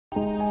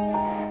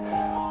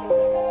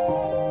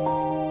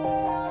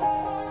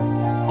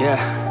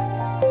Yeah.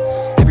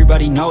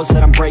 Everybody knows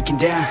that I'm breaking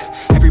down.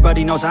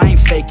 Everybody knows I ain't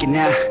faking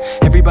now.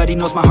 Everybody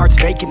knows my heart's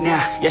vacant now.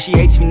 Yeah, she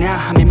hates me now,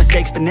 I made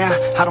mistakes, but now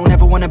I don't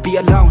ever wanna be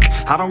alone.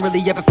 I don't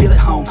really ever feel at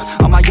home.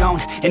 On my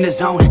own, in the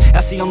zone,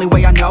 that's the only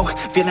way I know.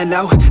 Feeling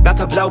low, about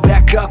to blow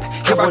back up.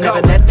 Here I won't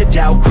ever let the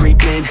doubt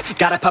creep in.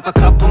 Gotta pop a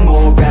couple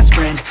more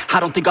aspirin. I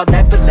don't think I'll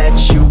ever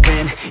let you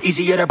in.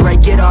 Easier to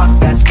break it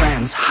off as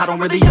friends. I don't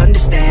really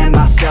understand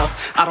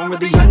myself. I don't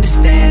really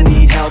understand,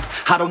 need help.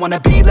 I don't wanna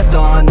be left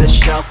on the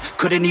shelf.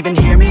 Couldn't even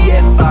hear me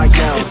if I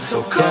yelled. It's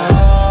so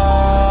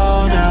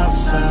cold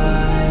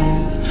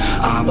outside,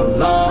 I'm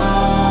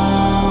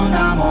alone,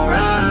 I'm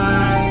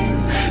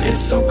alright. It's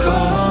so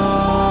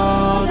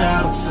cold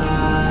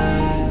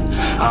outside,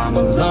 I'm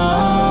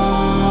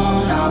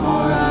alone, I'm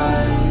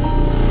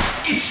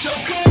alright. It's so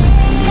cold.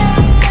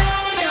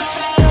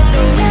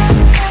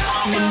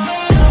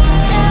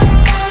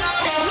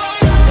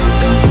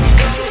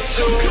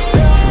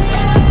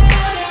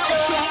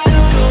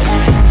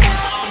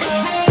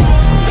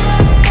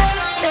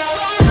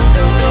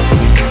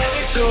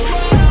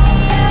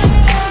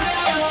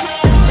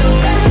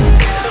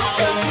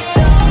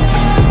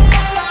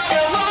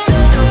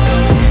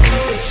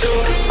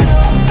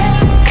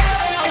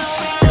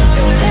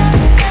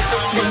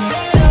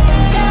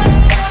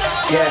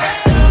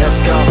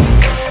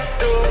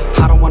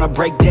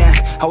 Break down,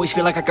 always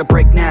feel like I could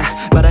break now,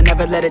 but I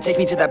never let it take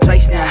me to that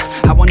place now.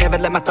 I won't ever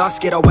let my thoughts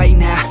get away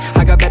now.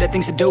 I got better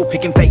things to do,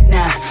 picking fate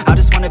now. I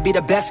just wanna be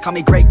the best, call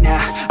me great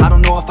now. I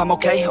don't know if I'm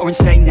okay or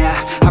insane now.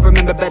 I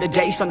remember better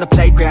days on the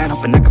playground,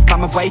 hoping I can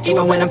find my way to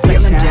even when I'm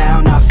feeling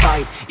down, I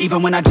fight,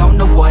 even when I don't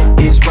know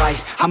what is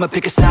right. I'ma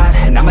pick a side,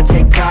 and I'ma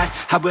take pride.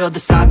 I will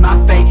decide my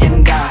fate,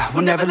 and I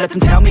will never let them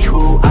tell me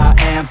who I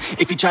am.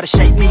 If you try to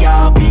shape me,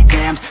 I'll be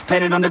damned.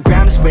 Planet on the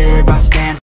ground is where I stand.